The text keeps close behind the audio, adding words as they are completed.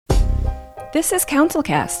This is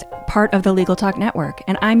CounselCast, part of the Legal Talk Network,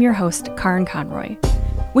 and I'm your host, Karin Conroy.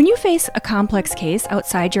 When you face a complex case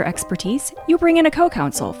outside your expertise, you bring in a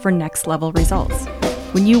co-counsel for next-level results.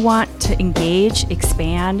 When you want to engage,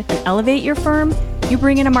 expand, and elevate your firm, you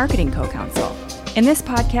bring in a marketing co-counsel. In this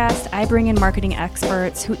podcast, I bring in marketing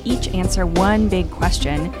experts who each answer one big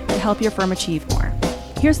question to help your firm achieve more.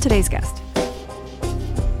 Here's today's guest.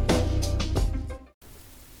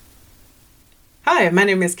 Hi, my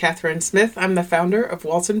name is Kathryn Smith. I'm the founder of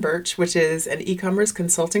Walton Birch, which is an e-commerce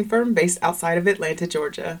consulting firm based outside of Atlanta,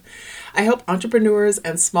 Georgia. I help entrepreneurs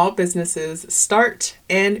and small businesses start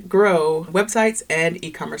and grow websites and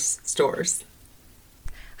e-commerce stores.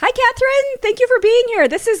 Hi, Kathryn. Thank you for being here.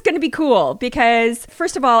 This is going to be cool because,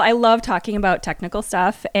 first of all, I love talking about technical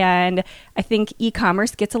stuff, and I think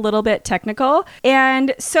e-commerce gets a little bit technical.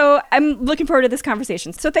 And so I'm looking forward to this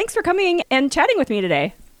conversation. So thanks for coming and chatting with me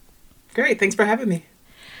today. Great. Thanks for having me.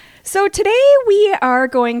 So today we are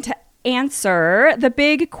going to answer the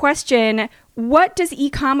big question, what does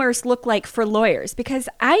e-commerce look like for lawyers? Because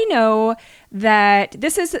I know that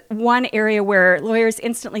this is one area where lawyers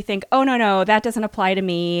instantly think, oh, no, that doesn't apply to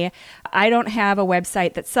me. I don't have a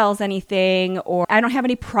website that sells anything, or I don't have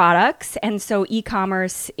any products. And so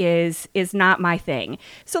e-commerce is not my thing.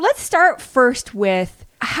 So let's start first with,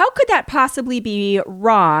 how could that possibly be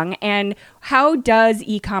wrong? And how does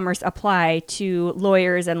e-commerce apply to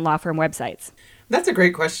lawyers and law firm websites? That's a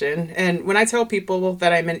great question. And when I tell people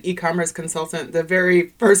that I'm an e-commerce consultant, the very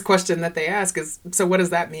first question that they ask is, so what does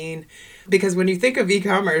that mean? Because when you think of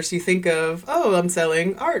e-commerce, you think of, oh, I'm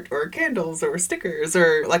selling art or candles or stickers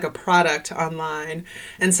or like a product online.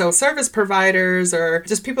 And so service providers or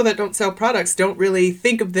just people that don't sell products don't really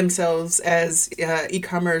think of themselves as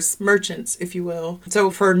e-commerce merchants, if you will. So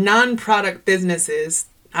for non-product businesses,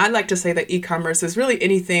 I like to say that e-commerce is really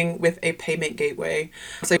anything with a payment gateway.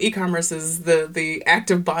 So e-commerce is the act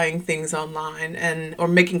of buying things online or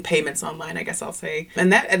making payments online, I guess I'll say.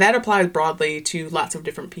 And that applies broadly to lots of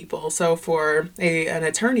different people. So for an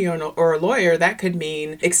attorney or a lawyer, that could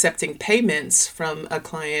mean accepting payments from a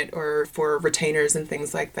client or for retainers and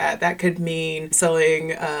things like that. That could mean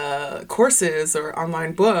selling courses or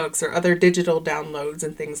online books or other digital downloads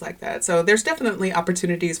and things like that. So there's definitely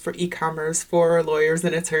opportunities for e-commerce for lawyers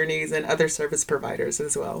and attorneys and other service providers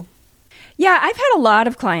as well. Yeah, I've had a lot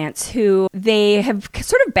of clients who they have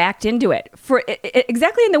sort of backed into it for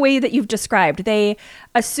exactly in the way that you've described. They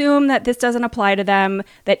assume that this doesn't apply to them,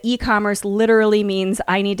 that e-commerce literally means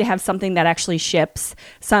I need to have something that actually ships,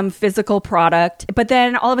 some physical product. But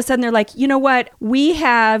then all of a sudden they're like, you know what? We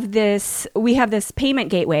have this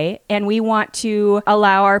payment gateway, and we want to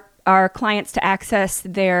allow our clients to access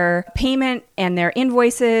their payment and their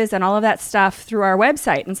invoices and all of that stuff through our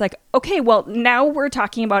website. And it's like, okay, well, now we're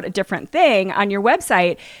talking about a different thing on your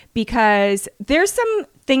website, because there's some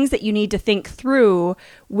things that you need to think through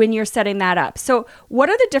when you're setting that up. So what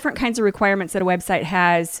are the different kinds of requirements that a website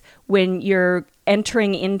has when you're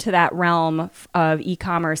entering into that realm of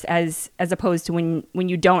e-commerce as opposed to when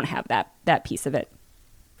you don't have that piece of it?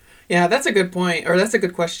 Yeah, that's a good point, or that's a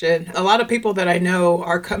good question. A lot of people that I know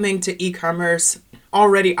are coming to e-commerce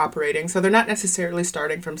already operating, so they're not necessarily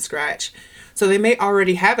starting from scratch. So they may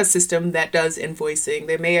already have a system that does invoicing.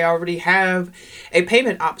 They may already have a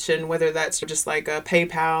payment option, whether that's just like a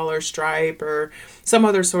PayPal or Stripe or some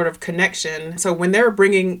other sort of connection. So when they're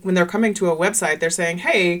coming to a website, they're saying,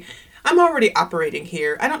 hey, I'm already operating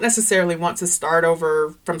here. I don't necessarily want to start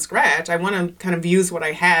over from scratch. I want to kind of use what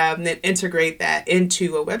I have and then integrate that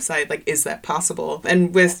into a website. Like, is that possible?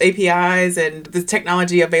 And with APIs and the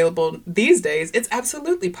technology available these days, it's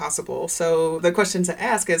absolutely possible. So the question to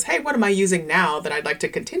ask is, hey, what am I using now that I'd like to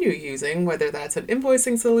continue using? Whether that's an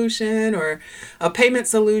invoicing solution or a payment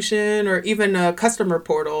solution or even a customer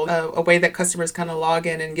portal, a way that customers kind of log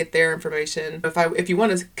in and get their information. If you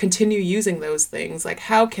want to continue using those things, like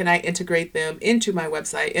how can I integrate them into my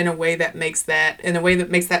website in a way that makes that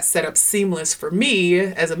setup seamless for me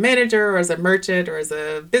as a manager or as a merchant or as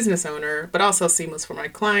a business owner, but also seamless for my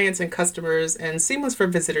clients and customers and seamless for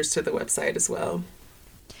visitors to the website as well.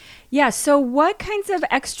 Yeah, so what kinds of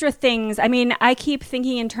extra things, I mean, I keep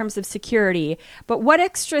thinking in terms of security, but what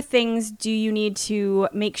extra things do you need to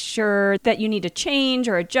make sure that you need to change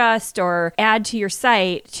or adjust or add to your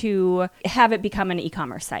site to have it become an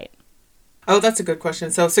e-commerce site? Oh, that's a good question.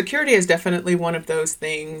 So security is definitely one of those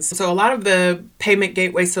things. So a lot of the payment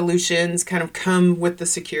gateway solutions kind of come with the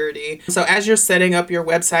security. So as you're setting up your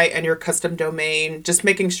website and your custom domain, just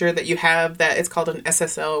making sure that you have that, it's called an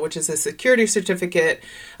SSL, which is a security certificate.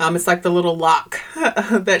 It's like the little lock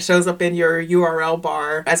that shows up in your URL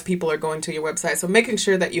bar as people are going to your website. So making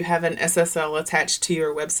sure that you have an SSL attached to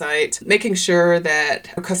your website, making sure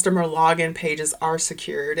that customer login pages are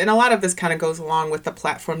secured. And a lot of this kind of goes along with the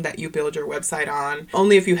platform that you build your website on.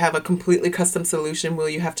 Only if you have a completely custom solution will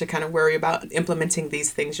you have to kind of worry about implementing these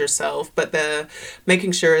things yourself. But the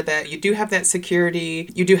making sure that you do have that security,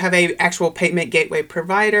 you do have a actual payment gateway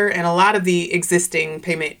provider, and a lot of the existing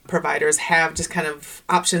payment providers have just kind of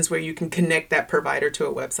options where you can connect that provider to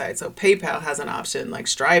a website. So PayPal has an option, like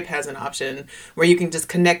Stripe has an option where you can just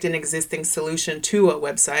connect an existing solution to a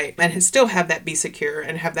website and still have that be secure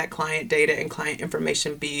and have that client data and client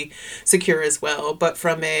information be secure as well. But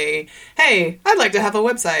from a, hey, I'd like to have a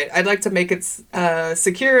website, I'd like to make it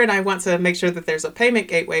secure, and I want to make sure that there's a payment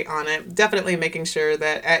gateway on it, definitely making sure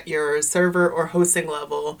that at your server or hosting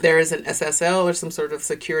level, there is an SSL or some sort of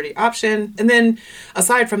security option. And then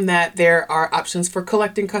aside from that, there are options for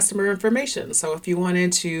collecting customer information. So if you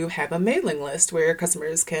wanted to have a mailing list where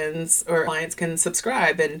customers can or clients can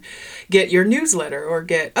subscribe and get your newsletter or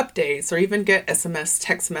get updates or even get SMS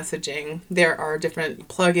text messaging, there are different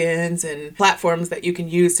plugins and platforms that you can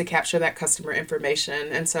use to capture that customer information.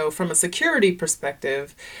 And so from a security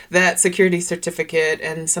perspective, that security certificate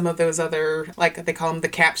and some of those other, like they call them the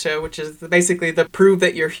CAPTCHA, which is basically the prove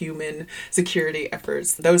that you're human security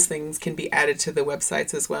efforts, those things can be added to the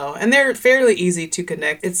websites as well. And they're fairly easy to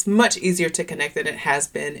connect. It's much easier to connect than it has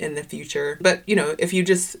been in the future. But, you know, if you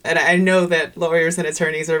just, and I know that lawyers and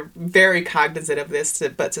attorneys are very cognizant of this,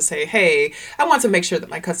 but to say, hey, I want to make sure that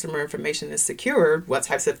my customer information is secure, what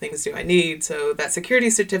types of things do I need? So that security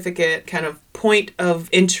certificate, kind of point of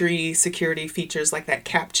entry security features like that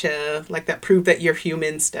CAPTCHA, like that prove that you're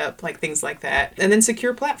human step, like things like that. And then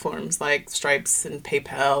secure platforms like Stripes and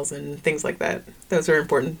PayPals and things like that. Those are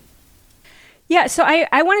important. Yeah, so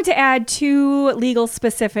I wanted to add two legal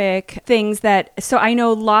specific things so I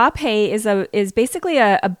know LawPay is basically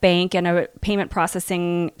a bank and a payment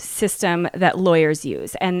processing system that lawyers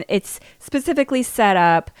use. And it's specifically set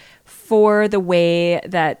up for the way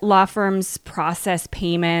that law firms process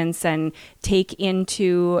payments and take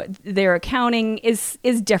into their accounting is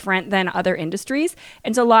different than other industries.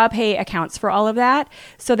 And so LawPay accounts for all of that.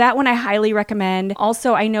 So that one I highly recommend.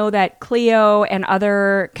 Also, I know that Clio and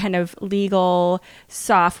other kind of legal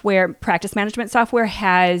software, practice management software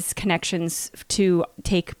has connections to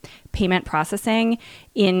take payment processing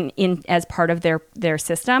in as part of their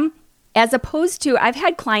system. As opposed to, I've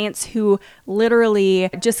had clients who literally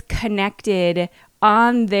just connected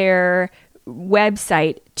on their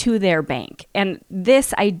website to their bank. And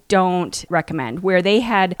this I don't recommend, where they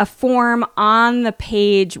had a form on the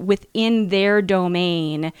page within their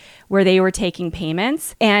domain where they were taking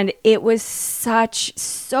payments. And it was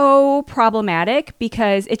so problematic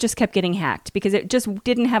because it just kept getting hacked because it just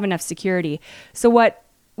didn't have enough security. So what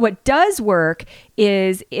does work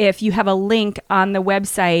is if you have a link on the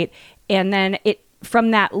website and then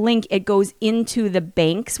from that link, it goes into the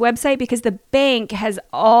bank's website because the bank has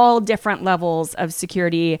all different levels of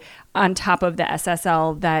security on top of the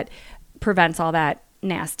SSL that prevents all that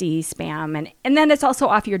nasty spam. And then it's also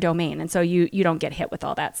off your domain. And so you don't get hit with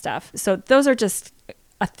all that stuff. So those are just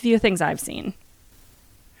a few things I've seen.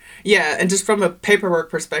 Yeah, and just from a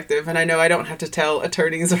paperwork perspective, and I know I don't have to tell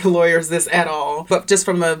attorneys or lawyers this at all, but just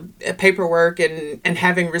from a paperwork and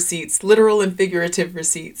having receipts, literal and figurative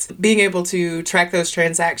receipts, being able to track those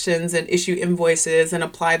transactions and issue invoices and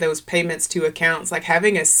apply those payments to accounts, like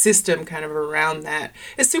having a system kind of around that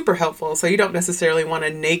is super helpful. So you don't necessarily want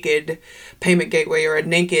a naked payment gateway or a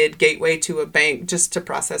naked gateway to a bank just to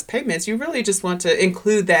process payments. You really just want to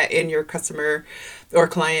include that in your customer or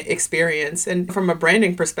client experience. And from a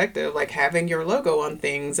branding perspective, like having your logo on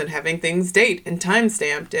things and having things date and time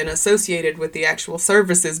stamped and associated with the actual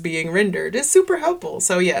services being rendered is super helpful.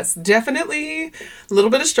 So yes, definitely a little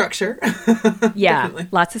bit of structure. Yeah, Definitely.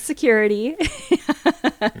 Lots of security.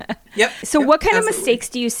 Yep. So what kind absolutely. of mistakes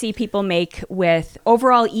do you see people make with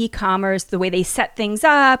overall e-commerce, the way they set things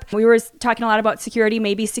up? We were talking a lot about security,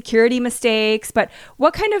 maybe security mistakes, but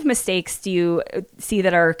what kind of mistakes do you see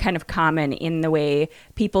that are kind of common in the way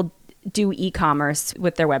people do e-commerce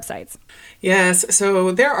with their websites? Yes,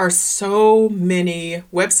 so there are so many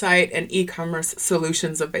website and e-commerce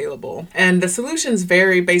solutions available, and the solutions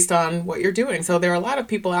vary based on what you're doing. So there are a lot of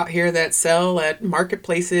people out here that sell at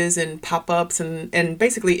marketplaces and pop-ups and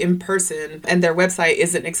basically in person, and their website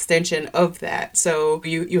is an extension of that. So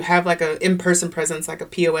you have like a in-person presence, like a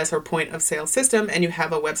POS or point of sale system, and you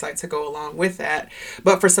have a website to go along with that.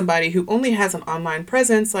 But for somebody who only has an online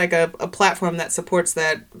presence, like a platform that supports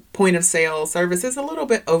that point of sale service is a little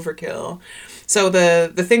bit overkill. So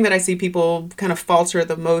the thing that I see people kind of falter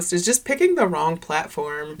the most is just picking the wrong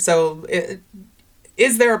platform. So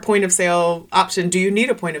is there a point of sale option? Do you need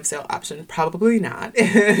a point of sale option? Probably not.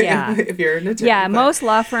 Yeah. If you're an attorney. Yeah, most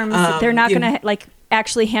law firms, they're not going to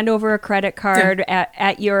actually hand over a credit card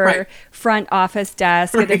at your front office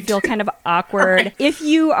desk. They feel kind of awkward. If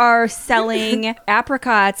you are selling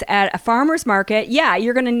apricots at a farmer's market,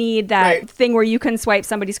 you're going to need that thing where you can swipe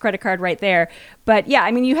somebody's credit card right there. But yeah,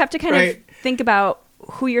 I mean, you have to kind of think about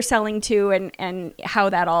who you're selling to and how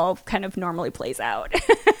that all kind of normally plays out.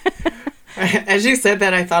 As you said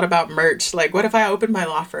that, I thought about merch. Like, what if I opened my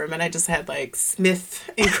law firm and I just had like Smith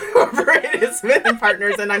Incorporated, Smith and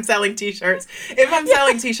Partners, and I'm selling t-shirts? If I'm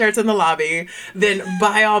selling t-shirts in the lobby, then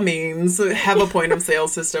by all means have a point of sale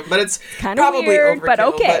system. But it's kind of probably weird, overkill. But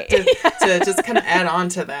okay. But to just kind of add on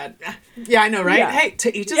to that. Yeah, I know, right? Yeah. Hey,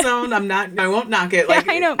 to each his own. I won't knock it. Like,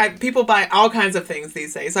 I know. People buy all kinds of things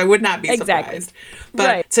these days. So I would not be surprised.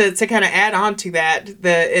 But to kind of add on to that,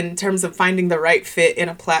 in terms of finding the right fit in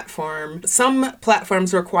a platform, some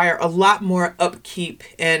platforms require a lot more upkeep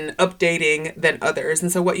and updating than others.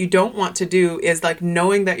 And so what you don't want to do is, like,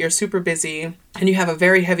 knowing that you're super busy and you have a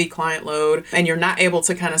very heavy client load and you're not able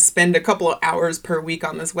to kind of spend a couple of hours per week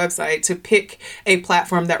on this website, to pick a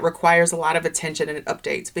platform that requires a lot of attention and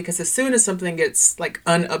updates. Because as soon as something gets like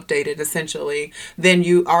unupdated, essentially, then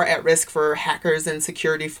you are at risk for hackers and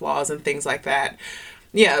security flaws and things like that.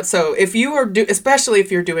 Yeah, so if you are especially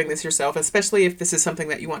if you're doing this yourself, especially if this is something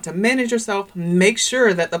that you want to manage yourself, make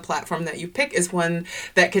sure that the platform that you pick is one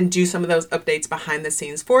that can do some of those updates behind the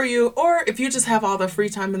scenes for you. Or if you just have all the free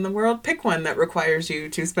time in the world, pick one that requires you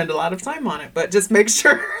to spend a lot of time on it. But just make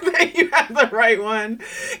sure that you have the right one.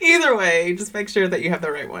 Either way, just make sure that you have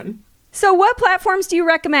the right one. So what platforms do you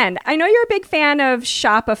recommend? I know you're a big fan of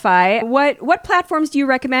Shopify. What platforms do you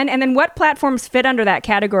recommend? And then what platforms fit under that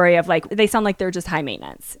category of, like, they sound like they're just high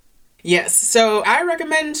maintenance? Yes. So I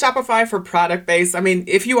recommend Shopify for product-based. I mean,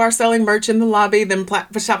 if you are selling merch in the lobby, then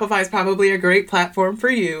Shopify is probably a great platform for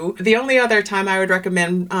you. The only other time I would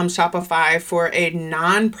recommend Shopify for a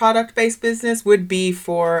non-product-based business would be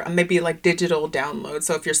for maybe like digital download.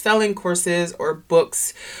 So if you're selling courses or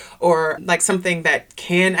books or like something that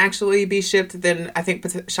can actually be shipped, then I think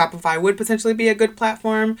Shopify would potentially be a good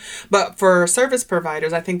platform. But for service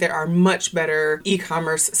providers, I think there are much better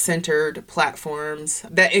e-commerce centered platforms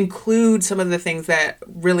that include some of the things that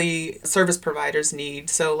really service providers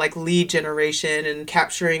need. So like lead generation and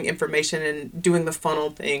capturing information and doing the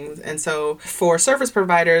funnel things. And so for service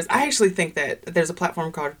providers, I actually think that there's a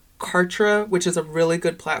platform called Kartra, which is a really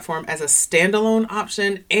good platform as a standalone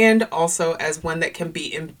option and also as one that can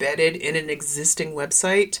be embedded in an existing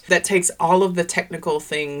website that takes all of the technical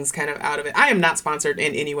things kind of out of it. I am not sponsored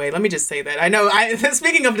in any way. Let me just say that. I know,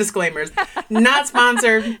 speaking of disclaimers, not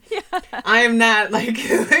sponsored. I am not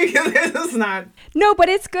this is not. No, but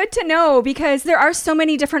it's good to know because there are so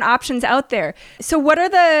many different options out there. So what are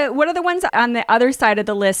the ones on the other side of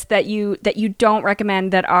the list that you don't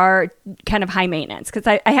recommend that are kind of high maintenance? Because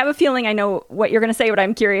I have a feeling I know what you're going to say, but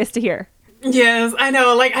I'm curious to hear. Yes, I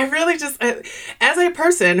know. Like, I really just, as a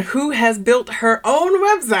person who has built her own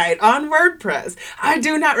website on WordPress, I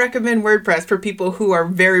do not recommend WordPress for people who are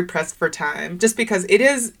very pressed for time, just because it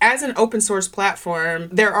is, as an open source platform,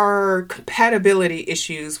 there are compatibility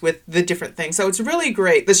issues with the different things. So it's really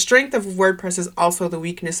great. The strength of WordPress is also the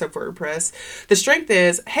weakness of WordPress. The strength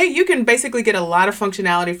is, hey, you can basically get a lot of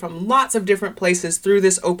functionality from lots of different places through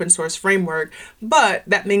this open source framework, but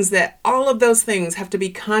that means that all of those things have to be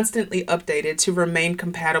constantly updated to remain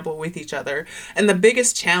compatible with each other. And the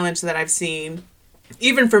biggest challenge that I've seen,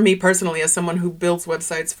 even for me personally, as someone who builds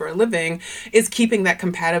websites for a living, is keeping that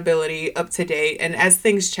compatibility up to date. And as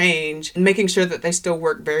things change, making sure that they still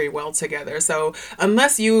work very well together. So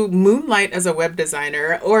unless you moonlight as a web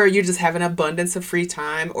designer, or you just have an abundance of free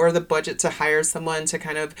time or the budget to hire someone to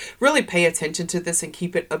kind of really pay attention to this and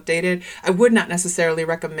keep it updated, I would not necessarily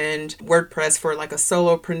recommend WordPress for like a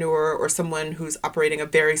solopreneur or someone who's operating a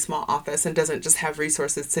very small office and doesn't just have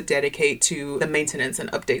resources to dedicate to the maintenance and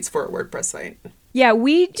updates for a WordPress site. Yeah,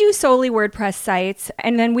 we do solely WordPress sites,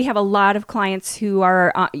 and then we have a lot of clients who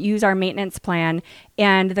are use our maintenance plan.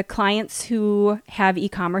 And the clients who have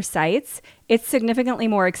e-commerce sites, it's significantly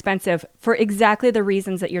more expensive for exactly the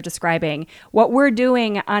reasons that you're describing. What we're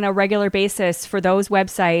doing on a regular basis for those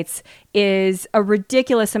websites is a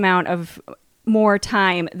ridiculous amount of more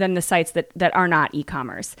time than the sites that are not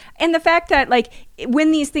e-commerce. And the fact that like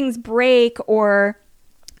when these things break or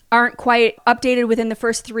aren't quite updated within the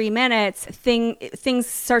first 3 minutes, things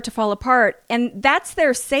start to fall apart. And that's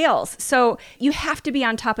their sales. So you have to be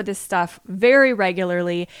on top of this stuff very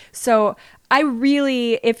regularly. So I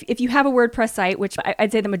really, if you have a WordPress site, which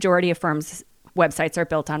I'd say the majority of firms' websites are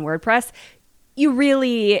built on WordPress, you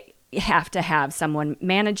really have to have someone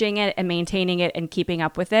managing it and maintaining it and keeping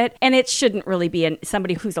up with it. And it shouldn't really be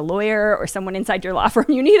somebody who's a lawyer or someone inside your law firm.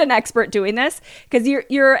 You need an expert doing this because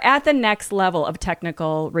you're at the next level of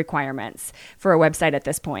technical requirements for a website at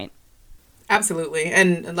this point. Absolutely.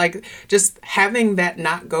 And like just having that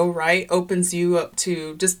not go right opens you up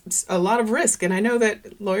to just a lot of risk. And I know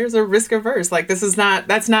that lawyers are risk averse. Like that's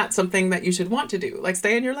not something that you should want to do. Like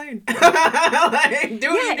stay in your lane. Like, do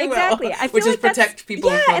what you do exactly. well, I feel which like is protect people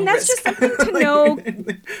from risk. And that's just something to know.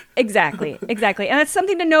 Exactly. And that's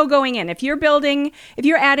something to know going in. If you're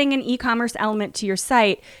adding an e-commerce element to your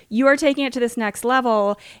site, you are taking it to this next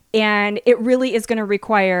level, and it really is going to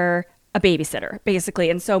require a babysitter, basically.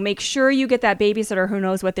 And so make sure you get that babysitter who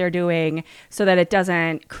knows what they're doing so that it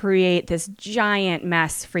doesn't create this giant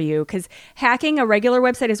mess for you. Because hacking a regular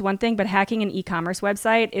website is one thing, but hacking an e-commerce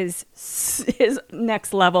website is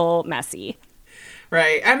next level messy.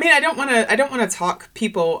 Right. I mean, I don't want to talk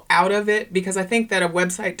people out of it because I think that a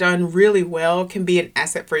website done really well can be an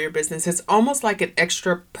asset for your business. It's almost like an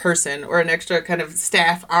extra person or an extra kind of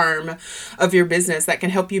staff arm of your business that can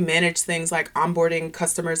help you manage things like onboarding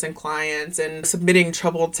customers and clients and submitting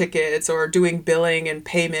trouble tickets or doing billing and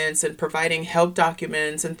payments and providing help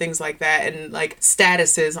documents and things like that, and like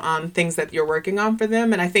statuses on things that you're working on for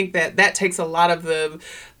them. And I think that takes a lot of the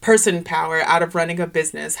person power out of running a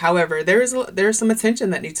business. However, there's some attention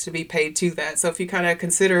that needs to be paid to that. So if you kind of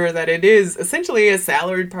consider that it is essentially a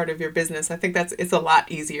salaried part of your business, I think it's a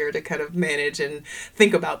lot easier to kind of manage and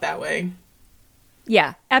think about that way.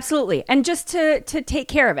 Yeah, absolutely. And just to take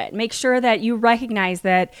care of it, make sure that you recognize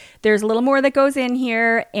that there's a little more that goes in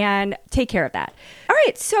here and take care of that. All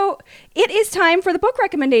right, so it is time for the book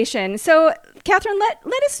recommendation. So Kathryn,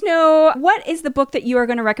 let us know, what is the book that you are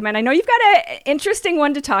going to recommend? I know you've got an interesting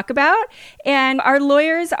one to talk about, and our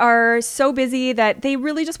lawyers are so busy that they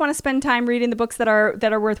really just want to spend time reading the books that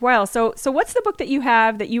are worthwhile. So what's the book that you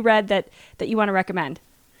have that you read that you want to recommend?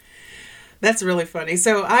 That's really funny.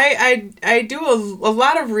 So I do a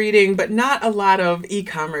lot of reading, but not a lot of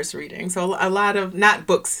e-commerce reading. So a lot of, not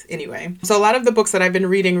books anyway. So a lot of the books that I've been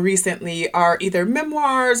reading recently are either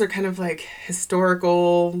memoirs or kind of like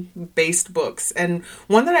historical based books. And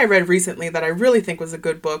one that I read recently that I really think was a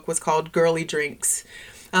good book was called Girly Drinks.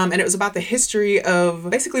 And it was about the history of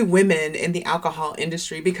basically women in the alcohol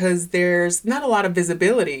industry because there's not a lot of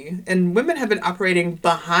visibility. And women have been operating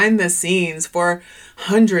behind the scenes for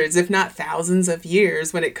hundreds, if not thousands of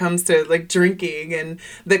years when it comes to like drinking and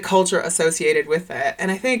the culture associated with that.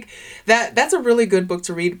 And I think that's a really good book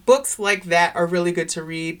to read. Books like that are really good to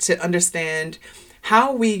read to understand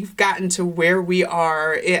how we've gotten to where we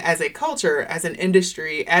are as a culture, as an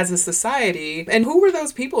industry, as a society. And who were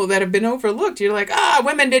those people that have been overlooked? You're like,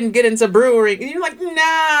 women didn't get into brewing. And you're like,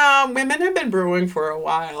 nah, women have been brewing for a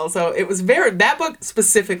while. So it was that book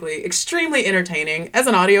specifically, extremely entertaining as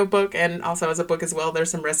an audiobook and also as a book as well.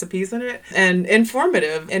 There's some recipes in it and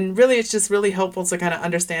informative. And really, it's just really helpful to kind of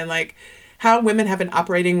understand like how women have been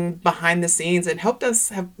operating behind the scenes and helped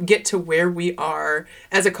us get to where we are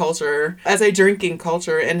as a culture, as a drinking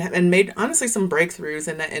culture, and made honestly some breakthroughs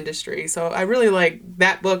in that industry. So I really like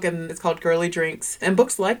that book, and it's called Girly Drinks, and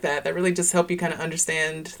books like that really just help you kind of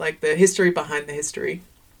understand like the history behind the history.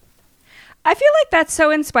 I feel like that's so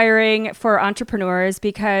inspiring for entrepreneurs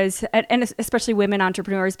because, and especially women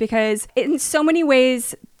entrepreneurs, because in so many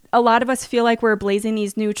ways, a lot of us feel like we're blazing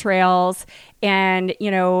these new trails, and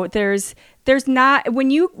there's not, when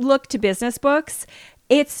you look to business books,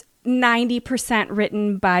 it's 90%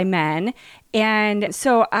 written by men. And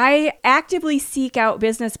so I actively seek out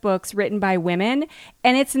business books written by women,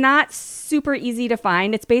 and it's not super easy to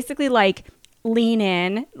find. It's basically like Lean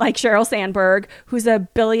In, like Sheryl Sandberg, who's a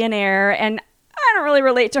billionaire, and I don't really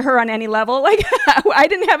relate to her on any level. Like, I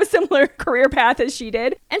didn't have a similar career path as she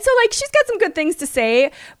did. And so, like, she's got some good things to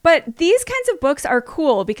say, but these kinds of books are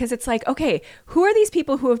cool because it's like, okay, who are these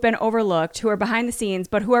people who have been overlooked, who are behind the scenes,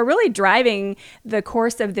 but who are really driving the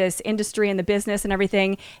course of this industry and the business and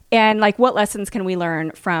everything? And like, what lessons can we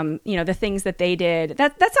learn from, the things that they did?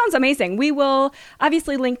 That sounds amazing. We will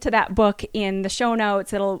obviously link to that book in the show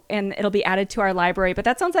notes. It'll be added to our library, but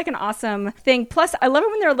that sounds like an awesome thing. Plus, I love it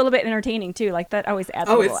when they're a little bit entertaining too. Like, that always adds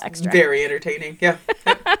a little extra. Oh, it's very entertaining. Yeah.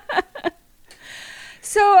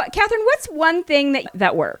 So, Kathryn, what's one thing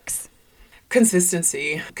that works?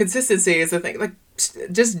 Consistency. Consistency is the thing. Like,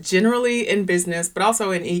 just generally in business, but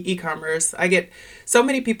also in e-commerce, I get so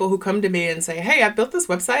many people who come to me and say, hey, I built this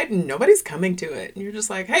website and nobody's coming to it. And you're just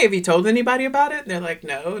like, hey, have you told anybody about it? And they're like,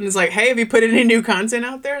 no. And it's like, hey, have you put any new content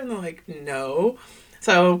out there? And they're like, no.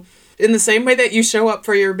 So in the same way that you show up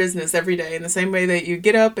for your business every day, in the same way that you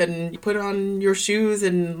get up and you put on your shoes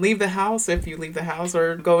and leave the house, if you leave the house,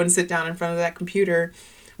 or go and sit down in front of that computer,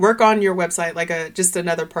 work on your website like just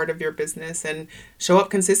another part of your business and show up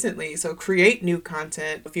consistently. So create new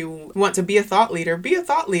content. If you want to be a thought leader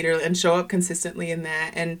and show up consistently in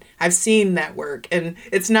that. And I've seen that work. And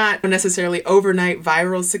it's not necessarily overnight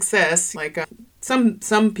viral success like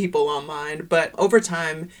some people online, but over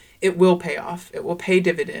time, it will pay off. It will pay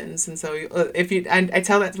dividends. And so I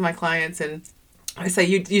tell that to my clients, and I say,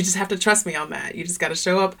 you just have to trust me on that. You just got to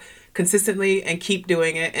show up consistently and keep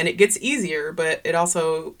doing it. And it gets easier, but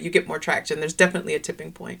you get more traction. There's definitely a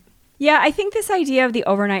tipping point. Yeah, I think this idea of the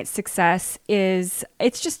overnight success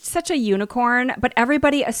it's just such a unicorn, but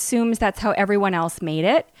everybody assumes that's how everyone else made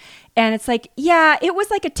it. And it's like, yeah, it was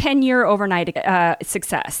like a 10-year overnight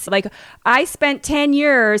success. Like, I spent 10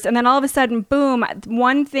 years and then all of a sudden, boom,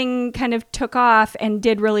 one thing kind of took off and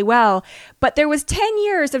did really well. But there was 10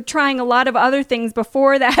 years of trying a lot of other things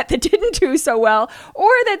before that didn't do so well, or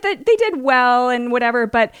that they did well and whatever.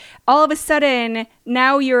 But all of a sudden,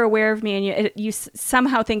 now you're aware of me and you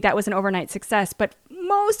somehow think that was an overnight success. But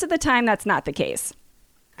most of the time, that's not the case.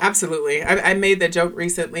 Absolutely. I made the joke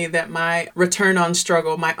recently that my return on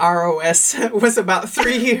struggle, my ROS, was about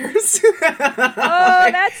 3 years. Oh,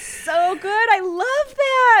 that's so good. I love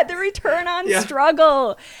that. The return on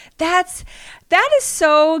struggle. That is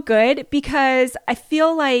so good because I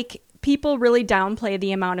feel like people really downplay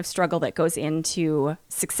the amount of struggle that goes into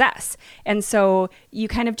success. And so you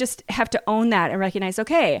kind of just have to own that and recognize,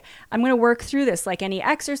 okay, I'm going to work through this like any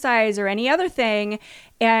exercise or any other thing.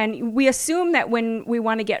 And we assume that when we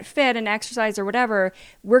want to get fit and exercise or whatever,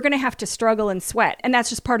 we're going to have to struggle and sweat. And that's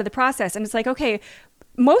just part of the process. And it's like, okay,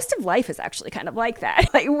 most of life is actually kind of like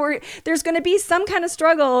that. Like there's going to be some kind of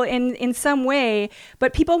struggle in some way,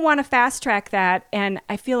 but people want to fast track that. And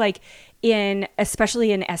I feel like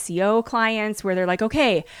especially in SEO clients where they're like,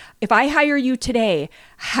 okay, if I hire you today,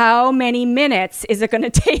 how many minutes is it going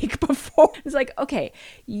to take before? It's like, okay,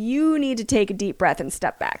 you need to take a deep breath and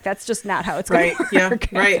step back. That's just not how it's going to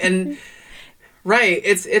work. Yeah, right. And right.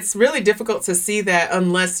 It's really difficult to see that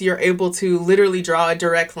unless you're able to literally draw a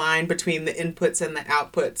direct line between the inputs and the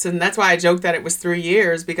outputs. And that's why I joked that it was 3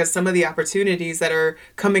 years, because some of the opportunities that are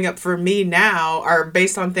coming up for me now are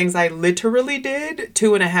based on things I literally did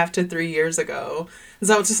 2.5 to 3 years ago. And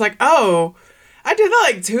so it's just like, oh, I did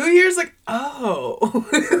that like 2 years. Like, oh,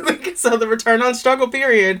 so the return on struggle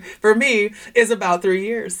period for me is about 3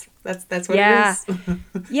 years. That's what it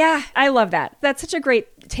is. Yeah, I love that. That's such a great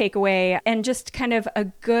takeaway and just kind of a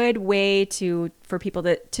good way for people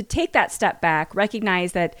to take that step back,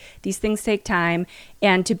 recognize that these things take time,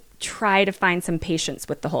 and to try to find some patience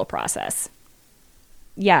with the whole process.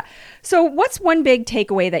 Yeah. So what's one big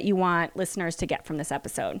takeaway that you want listeners to get from this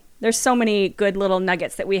episode? There's so many good little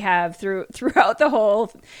nuggets that we have throughout the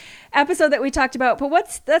whole episode that we talked about, but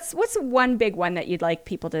what's one big one that you'd like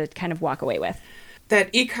people to kind of walk away with? That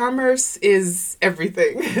e-commerce is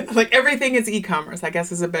everything. Like, everything is e-commerce, I guess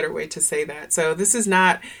is a better way to say that. So this is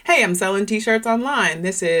not, hey, I'm selling t-shirts online.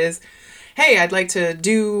 This is, hey, I'd like to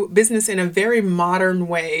do business in a very modern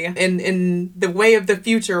way, in the way of the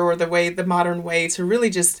future, or the modern way, to really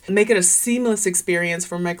just make it a seamless experience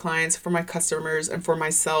for my clients, for my customers, and for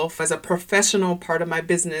myself as a professional part of my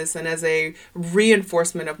business and as a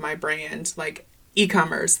reinforcement of my brand. Like,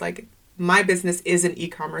 e-commerce, like, my business is an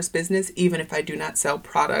e-commerce business, even if I do not sell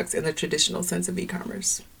products in the traditional sense of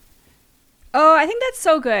e-commerce. Oh, I think that's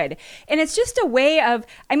so good. And it's just a way of,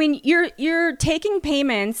 I mean, you're taking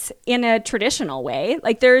payments in a traditional way.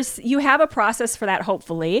 Like you have a process for that,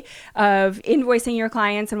 hopefully, of invoicing your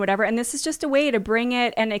clients and whatever. And this is just a way to bring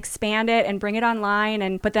it and expand it and bring it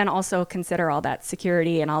online, but then also consider all that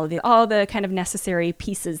security and all the kind of necessary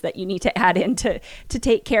pieces that you need to add in to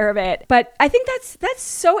take care of it. But I think that's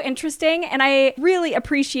so interesting. And I really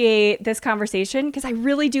appreciate this conversation because I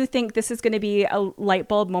really do think this is going to be a light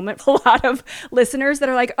bulb moment for a lot of listeners that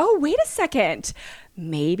are like, oh, wait a second,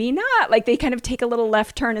 maybe not. Like they kind of take a little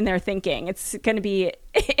left turn in their thinking. It's going to be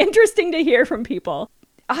interesting to hear from people.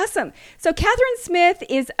 Awesome. So Kathryn Smith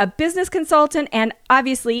is a business consultant and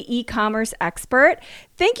obviously e-commerce expert.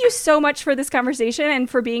 Thank you so much for this conversation and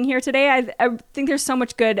for being here today. I think there's so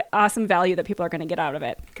much good, awesome value that people are going to get out of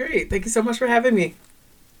it. Great. Thank you so much for having me.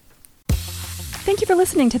 Thank you for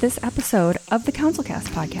listening to this episode of the CounselCast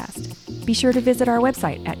podcast. Be sure to visit our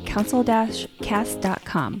website at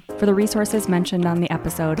counsel-cast.com for the resources mentioned on the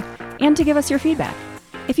episode and to give us your feedback.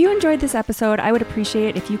 If you enjoyed this episode, I would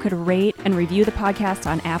appreciate if you could rate and review the podcast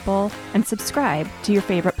on Apple and subscribe to your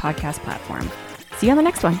favorite podcast platform. See you on the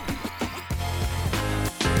next one.